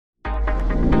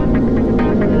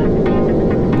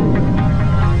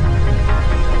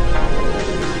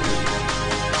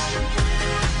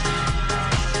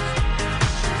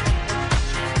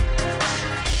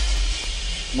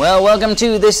Well, welcome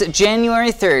to this January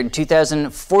 3rd,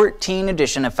 2014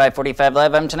 edition of 545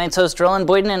 Live. I'm tonight's host, Strolling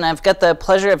Boyden, and I've got the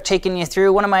pleasure of taking you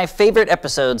through one of my favorite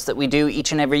episodes that we do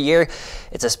each and every year.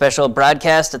 It's a special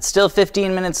broadcast. It's still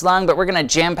 15 minutes long, but we're going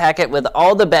to jam-pack it with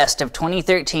all the best of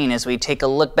 2013 as we take a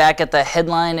look back at the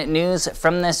headline news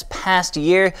from this past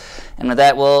year. And with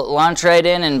that, we'll launch right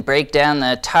in and break down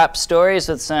the top stories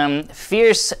with some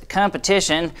fierce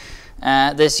competition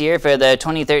this year for the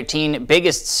 2013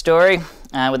 biggest story.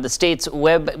 With the state's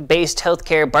web-based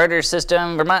healthcare barter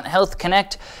system, Vermont Health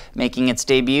Connect, making its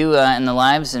debut in the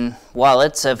lives and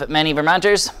wallets of many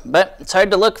Vermonters. But it's hard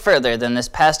to look further than this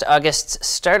past August's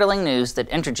startling news that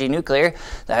Entergy Nuclear,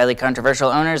 the highly controversial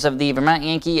owners of the Vermont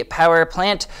Yankee power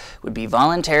plant, would be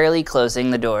voluntarily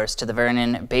closing the doors to the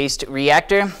Vernon-based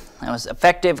reactor. That was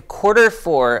effective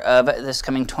Q4 of this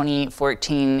coming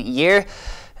 2014 year.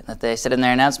 That they said in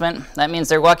their announcement. That means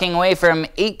they're walking away from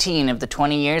 18 of the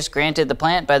 20 years granted the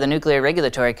plant by the Nuclear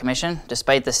Regulatory Commission,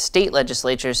 despite the state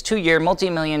legislature's 2-year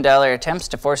multi-million-dollar attempts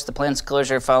to force the plant's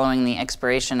closure following the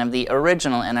expiration of the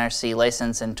original NRC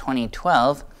license in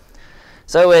 2012.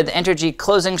 So with Entergy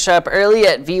closing shop early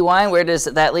at VY, where does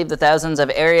that leave the thousands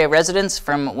of area residents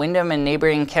from Windham and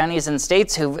neighboring counties and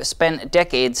states who've spent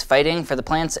decades fighting for the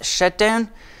plant's shutdown?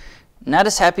 Not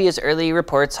as happy as early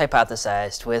reports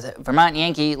hypothesized, with Vermont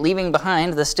Yankee leaving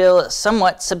behind the still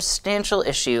somewhat substantial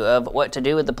issue of what to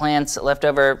do with the plant's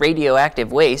leftover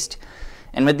radioactive waste.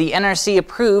 And with the NRC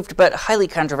approved but highly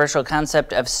controversial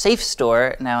concept of safe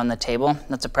store now on the table,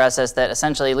 that's a process that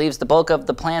essentially leaves the bulk of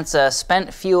the plant's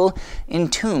spent fuel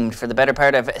entombed for the better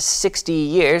part of 60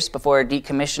 years before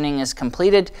decommissioning is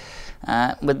completed.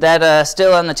 With that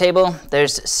still on the table,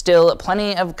 there's still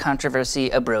plenty of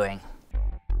controversy brewing.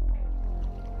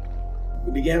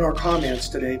 We began our comments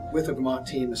today with the Vermont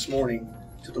team this morning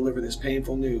to deliver this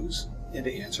painful news and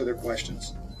to answer their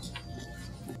questions.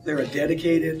 They're a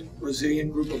dedicated,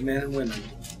 resilient group of men and women,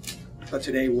 but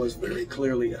today was very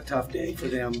clearly a tough day for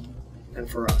them and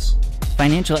for us.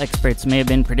 Financial experts may have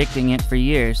been predicting it for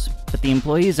years, but the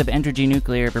employees of Entergy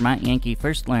Nuclear Vermont Yankee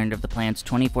first learned of the plant's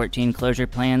 2014 closure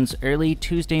plans early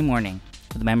Tuesday morning,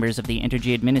 with members of the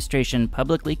Entergy administration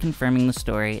publicly confirming the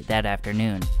story that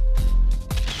afternoon.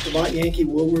 Vermont Yankee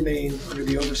will remain under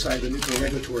the oversight of the Nuclear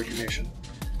Regulatory Commission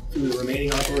through the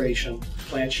remaining operation,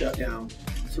 plant shutdown,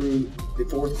 through the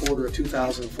Q4 of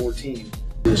 2014.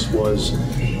 This was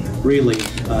really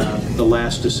the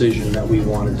last decision that we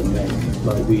wanted to make,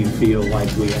 but we feel like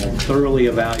we had thoroughly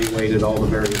evaluated all the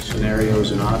various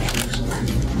scenarios and options,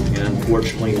 and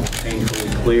unfortunately it's painfully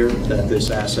clear that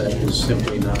this asset is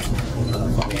simply not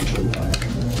financially viable.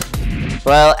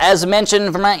 Well, as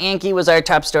mentioned, Vermont Yankee was our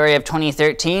top story of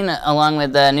 2013, along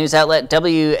with the news outlet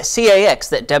WCAX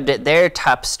that dubbed it their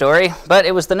top story. But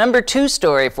it was the #2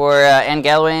 story for Ann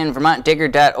Galloway and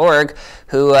VermontDigger.org,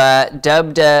 who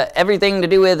dubbed everything to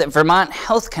do with Vermont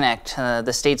Health Connect,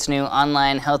 the state's new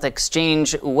online health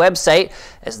exchange website,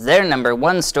 as their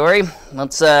 #1 story.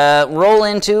 Let's roll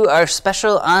into our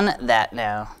special on that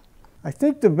now. I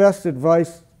think the best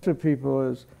advice to people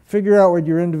is figure out what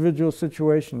your individual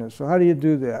situation is. So how do you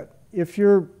do that? If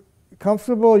you're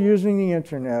comfortable using the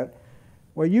internet,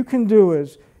 what you can do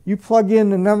is you plug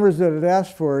in the numbers that it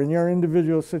asks for in your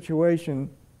individual situation,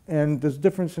 and there's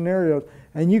different scenarios,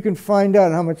 and you can find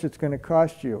out how much it's going to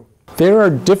cost you. There are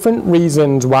different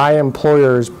reasons why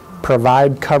employers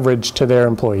provide coverage to their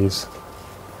employees.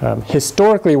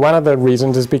 Historically, one of the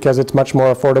reasons is because it's much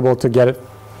more affordable to get it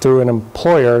through an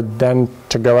employer than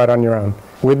to go out on your own.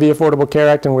 With the Affordable Care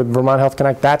Act and with Vermont Health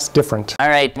Connect, that's different. All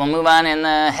right, we'll move on in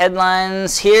the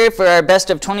headlines here for our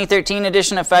Best of 2013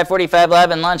 edition of 545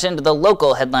 Live and launch into the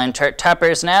local headline chart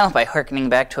toppers now by hearkening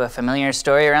back to a familiar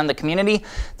story around the community,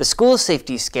 the school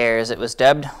safety scare, as it was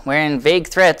dubbed, wherein vague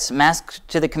threats masked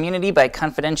to the community by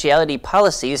confidentiality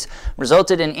policies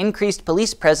resulted in increased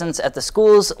police presence at the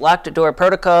schools, locked door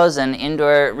protocols, and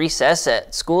indoor recess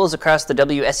at schools across the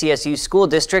WSESU school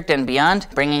district and beyond,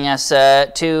 bringing us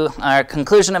to our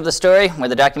conclusion of the story, where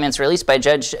the documents released by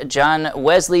Judge John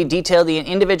Wesley detail the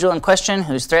individual in question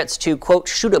whose threats to, quote,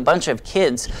 shoot a bunch of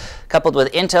kids, coupled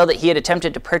with intel that he had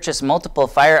attempted to purchase multiple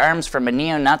firearms from a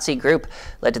neo-Nazi group,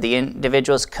 led to the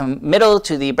individual's committal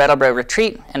to the Brattleboro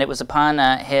retreat, and it was upon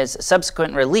his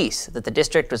subsequent release that the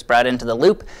district was brought into the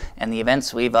loop, and the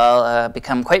events we've all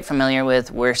become quite familiar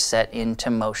with were set into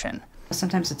motion.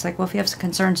 Sometimes it's like, well, if you have some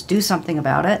concerns, do something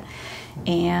about it,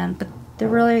 but there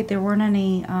weren't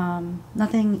any,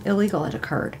 nothing illegal had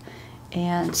occurred.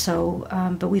 And so,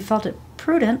 but we felt it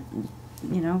prudent,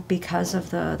 you know, because of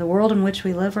the world in which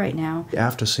we live right now.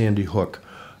 After Sandy Hook,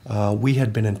 we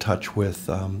had been in touch with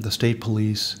the state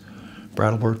police,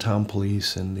 Brattleboro Town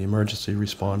Police and the emergency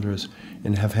responders,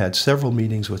 and have had several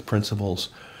meetings with principals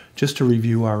just to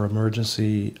review our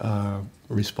emergency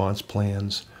response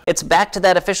plans. It's back to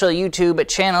that official YouTube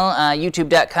channel,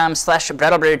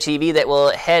 youtube.com/BrattleboroTV, that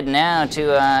we'll head now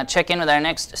to check in with our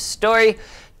next story,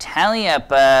 tally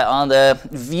up all the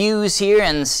views here,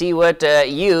 and see what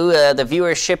you, the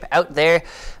viewership out there,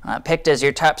 picked as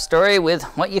your top story with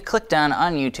what you clicked on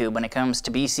YouTube when it comes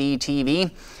to BC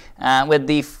TV. With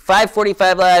the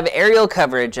 545 Live aerial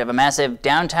coverage of a massive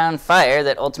downtown fire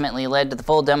that ultimately led to the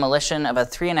full demolition of a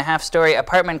 3.5-story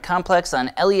apartment complex on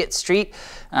Elliot Street,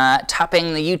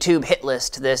 topping the YouTube hit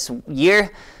list this year.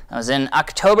 That was in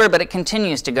October, but it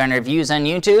continues to garner views on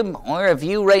YouTube, or a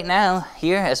view right now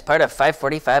here as part of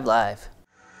 545 Live.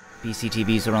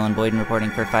 BCTV's Roland Boyden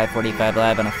reporting for 545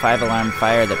 Live on a 5-alarm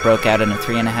fire that broke out in a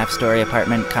 3.5-story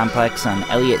apartment complex on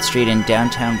Elliot Street in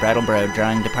downtown Brattleboro,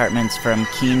 drawing departments from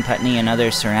Keene, Putney, and other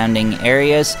surrounding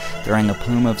areas, throwing a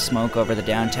plume of smoke over the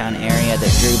downtown area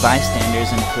that drew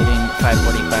bystanders, including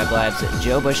 545 Live's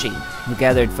Joe Bushy, who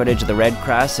gathered footage of the Red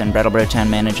Cross, and Brattleboro Town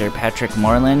Manager Patrick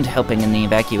Moreland helping in the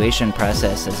evacuation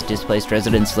process as displaced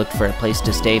residents looked for a place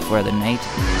to stay for the night.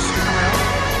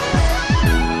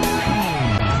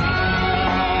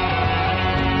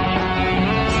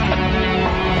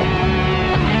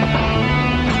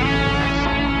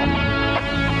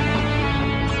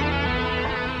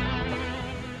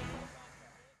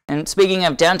 And speaking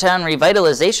of downtown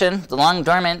revitalization, the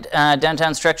long-dormant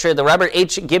downtown structure, the Robert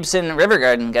H. Gibson River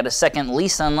Garden, got a second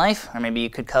lease on life, or maybe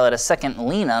you could call it a second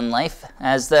lien on life,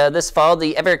 as this fall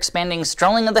the ever-expanding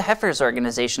Strolling of the Heifers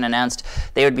organization announced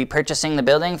they would be purchasing the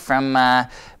building from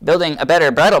Building a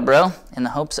Better Brattleboro in the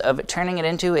hopes of turning it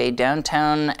into a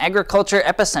downtown agriculture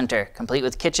epicenter, complete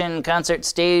with kitchen, concert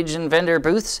stage, and vendor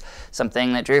booths,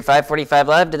 something that drew 545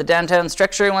 Live to the downtown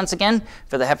structure once again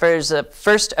for the Heifers'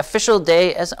 first official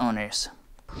day as owners.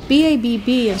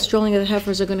 BABB and Strolling of the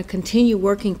Heifers are going to continue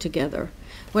working together.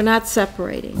 We're not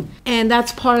separating. And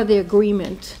that's part of the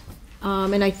agreement.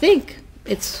 And I think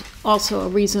it's also a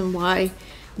reason why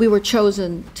we were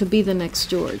chosen to be the next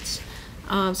stewards.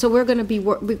 So we're going to be,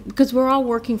 because we're all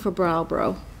working for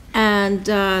Brattleboro. And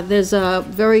there's a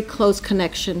very close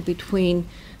connection between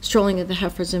Strolling of the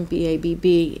Heifers and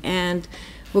BABB. And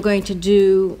we're going to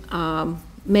do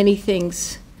many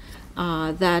things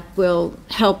that will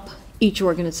help each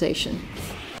organization.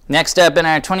 Next up in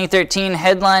our 2013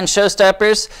 headline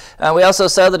showstoppers, we also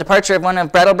saw the departure of one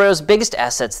of Brattleboro's biggest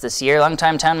assets this year,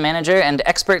 longtime town manager and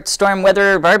expert storm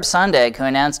weatherer Barb Sondag, who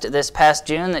announced this past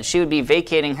June that she would be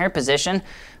vacating her position,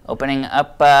 opening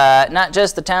up not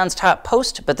just the town's top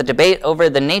post, but the debate over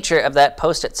the nature of that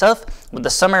post itself, with the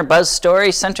summer buzz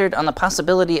story centered on the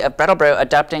possibility of Brattleboro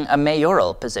adopting a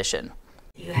mayoral position.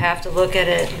 You have to look at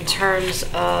it in terms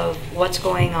of what's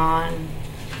going on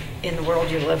in the world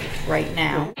you live right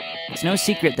now. It's no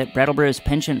secret that Brattleboro's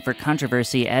penchant for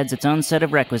controversy adds its own set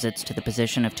of requisites to the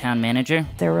position of town manager.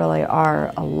 There really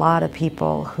are a lot of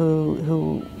people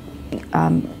who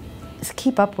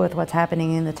keep up with what's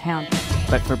happening in the town.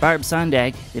 But for Barb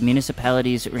Sondag, the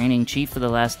municipality's reigning chief for the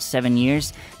last 7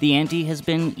 years, the ante has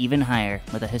been even higher,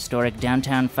 with a historic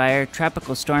downtown fire,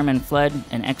 tropical storm and flood,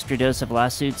 an extra dose of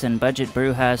lawsuits and budget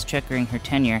brouhahas checkering her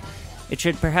tenure. It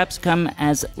should perhaps come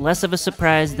as less of a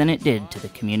surprise than it did to the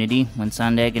community when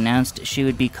Sondag announced she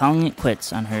would be calling it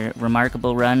quits on her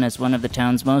remarkable run as one of the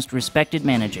town's most respected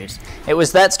managers. It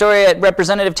was that story at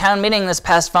Representative Town Meeting this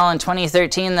past fall in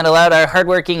 2013 that allowed our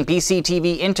hardworking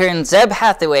BCTV intern Zeb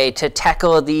Hathaway to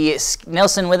tackle the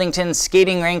Nelson Withington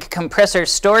skating rink compressor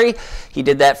story. He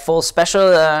did that full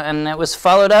special, and it was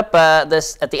followed up at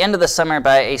the end of the summer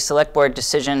by a select board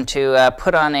decision to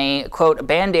put on a, quote,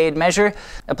 Band-Aid measure,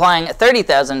 applying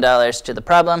 $30,000 to the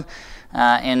problem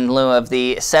in lieu of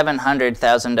the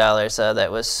 $700,000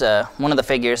 that was one of the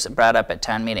figures brought up at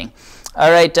town meeting.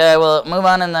 All right, we'll move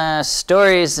on in the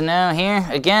stories now here.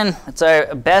 Again, it's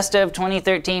our best of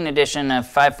 2013 edition of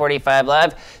 545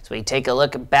 Live. So we take a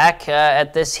look back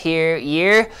at this here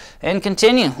year and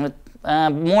continue with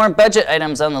more budget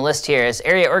items on the list here, as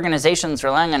area organizations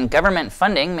relying on government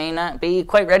funding may not be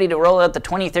quite ready to roll out the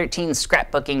 2013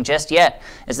 scrapbooking just yet,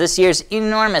 as this year's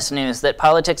enormous news that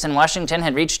politics in Washington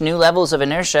had reached new levels of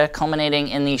inertia, culminating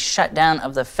in the shutdown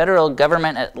of the federal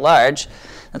government at large.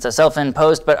 That's a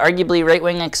self-imposed but arguably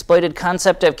right-wing exploited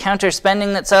concept of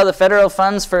counter-spending that saw the federal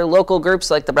funds for local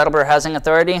groups like the Brattleboro Housing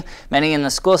Authority, many in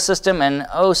the school system, and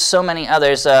oh so many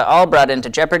others all brought into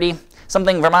jeopardy.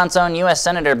 something Vermont's own U.S.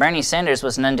 Senator Bernie Sanders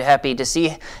was none too happy to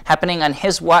see happening on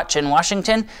his watch in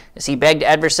Washington, as he begged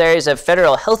adversaries of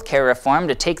federal health care reform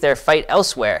to take their fight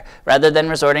elsewhere, rather than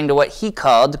resorting to what he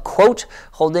called, quote,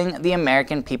 holding the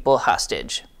American people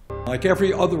hostage. Like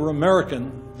every other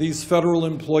American, these federal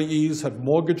employees have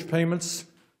mortgage payments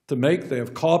to make, they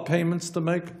have car payments to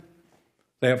make,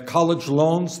 they have college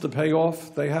loans to pay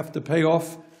off, they have to pay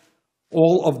off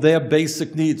all of their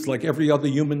basic needs like every other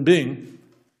human being,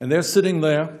 and they're sitting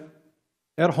there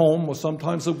at home or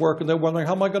sometimes at work and they're wondering,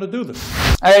 how am I going to do this?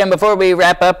 All right, and before we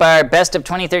wrap up our Best of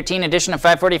 2013 edition of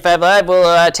 545 Live,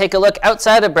 we'll take a look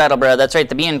outside of Brattleboro. That's right,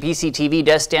 the B in BCTV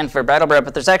does stand for Brattleboro,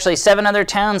 but there's actually 7 other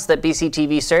towns that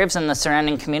BCTV serves in the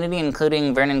surrounding community,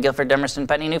 including Vernon, Guilford, Dummerston,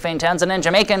 Putney, Newfane, Townsend, and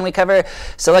Jamaica, and we cover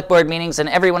select board meetings in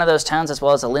every one of those towns, as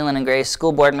well as a Leland and Gray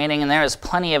school board meeting, and there is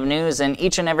plenty of news in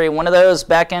each and every one of those.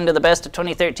 Back into the Best of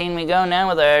 2013 we go now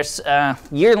with our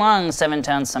year-long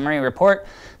 7-town summary report.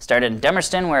 Started in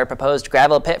Dummerston, where a proposed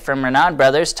gravel pit from Renaud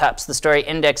Brothers tops the story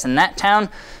index in that town,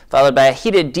 followed by a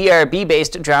heated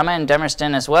DRB-based drama in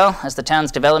Dummerston as well, as the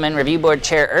town's Development Review Board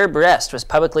Chair Herb Rest was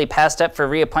publicly passed up for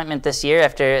reappointment this year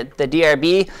after the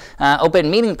DRB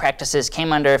open meeting practices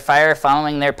came under fire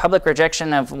following their public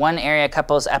rejection of one area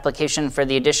couple's application for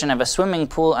the addition of a swimming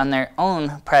pool on their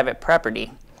own private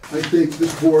property. I think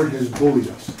this board has bullied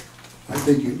us. I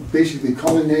think you basically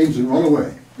call in names and run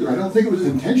away. I don't think it was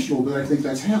intentional, but I think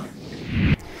that's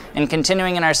happened. And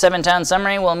continuing in our 7-town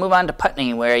summary, we'll move on to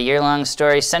Putney, where a year-long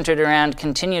story centered around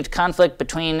continued conflict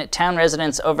between town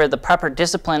residents over the proper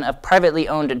discipline of privately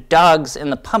owned dogs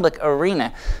in the public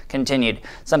arena continued,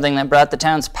 something that brought the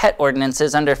town's pet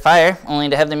ordinances under fire, only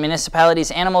to have the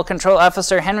municipality's animal control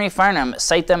officer, Henry Farnham,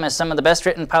 cite them as some of the best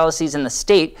written policies in the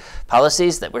state,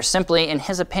 policies that were simply, in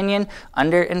his opinion,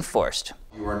 under-enforced.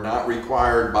 You are not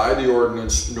required by the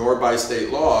ordinance nor by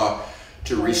state law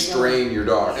to restrain your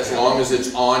dog as long as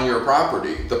it's on your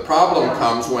property. The problem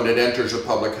comes when it enters a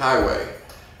public highway.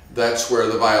 That's where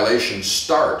the violation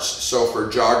starts. So for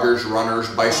joggers,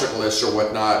 runners, bicyclists or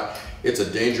whatnot, it's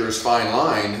a dangerous fine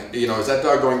line. You know, is that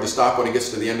dog going to stop when he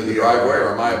gets to the end of the driveway, or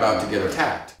am I about to get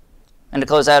attacked? And to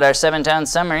close out our 7-town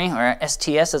summary, or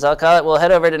STS as I'll call it, we'll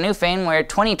head over to Newfane, where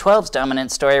 2012's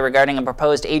dominant story regarding a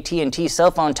proposed AT&T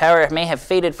cell phone tower may have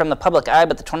faded from the public eye,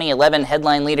 but the 2011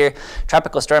 headline leader,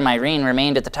 Tropical Storm Irene,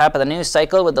 remained at the top of the news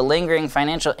cycle with the lingering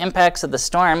financial impacts of the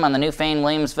storm on the Newfane,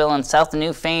 Williamsville, and South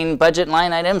Newfane budget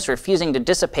line items refusing to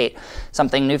dissipate,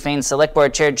 something Newfane Select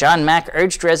Board Chair John Mack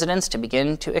urged residents to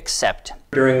begin to accept.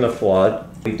 During the flood,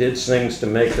 we did things to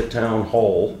make the town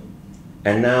whole.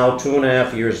 And now,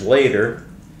 2.5 years later,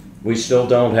 we still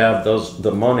don't have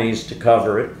the monies to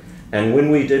cover it. And when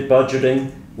we did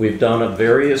budgeting, we've done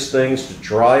various things to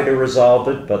try to resolve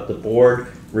it, but the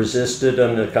board resisted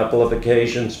on a couple of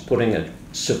occasions, putting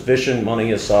sufficient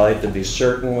money aside to be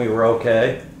certain we were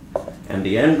okay. And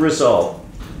the end result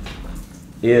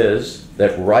is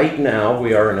that right now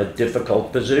we are in a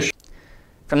difficult position.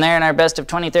 From there, in our Best of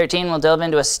 2013, we'll delve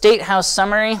into a State House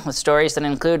summary with stories that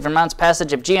include Vermont's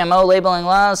passage of GMO labeling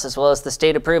laws, as well as the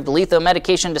state-approved lethal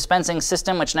medication dispensing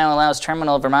system, which now allows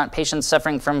terminal Vermont patients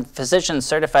suffering from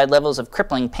physician-certified levels of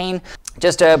crippling pain.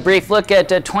 Just a brief look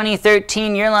at a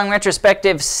 2013 year-long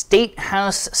retrospective State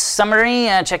House summary,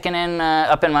 checking in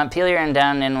up in Montpelier and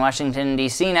down in Washington,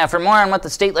 D.C. Now, for more on what the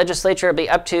state legislature will be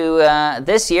up to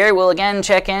this year, we'll again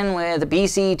check in with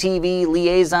BCTV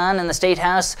liaison in the State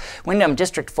House, Windham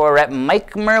District 4 Rep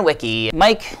Mike Merwicki.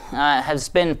 Mike has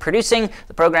been producing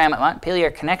the program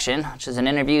Montpelier Connection, which is an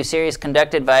interview series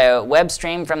conducted via web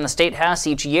stream from the State House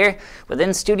each year, with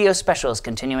in-studio specials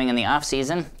continuing in the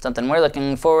off-season, something we're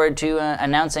looking forward to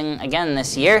announcing again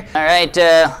this year. All right,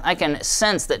 I can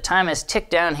sense that time has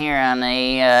ticked down here on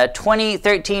a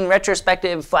 2013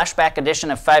 retrospective flashback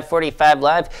edition of 545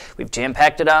 Live. We've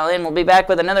jam-packed it all in. We'll be back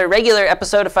with another regular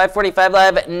episode of 545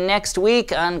 Live next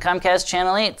week on Comcast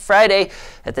Channel 8, Friday,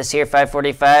 at this here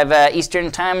 5:45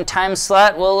 Eastern time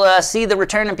slot. We'll see the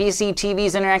return of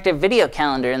BCTV's interactive video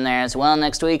calendar in there as well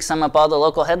next week, sum up all the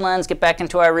local headlines, get back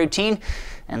into our routine,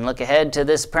 and look ahead to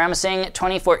this promising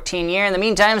 2014 year. In the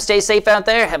meantime, stay safe out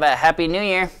there. Have a happy new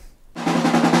year.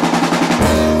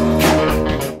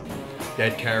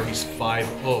 That carries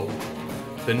 5-0.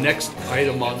 The next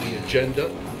item on the agenda,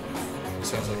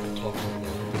 sounds like I'm talking.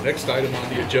 The next item on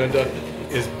the agenda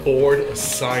is board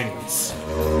assignments.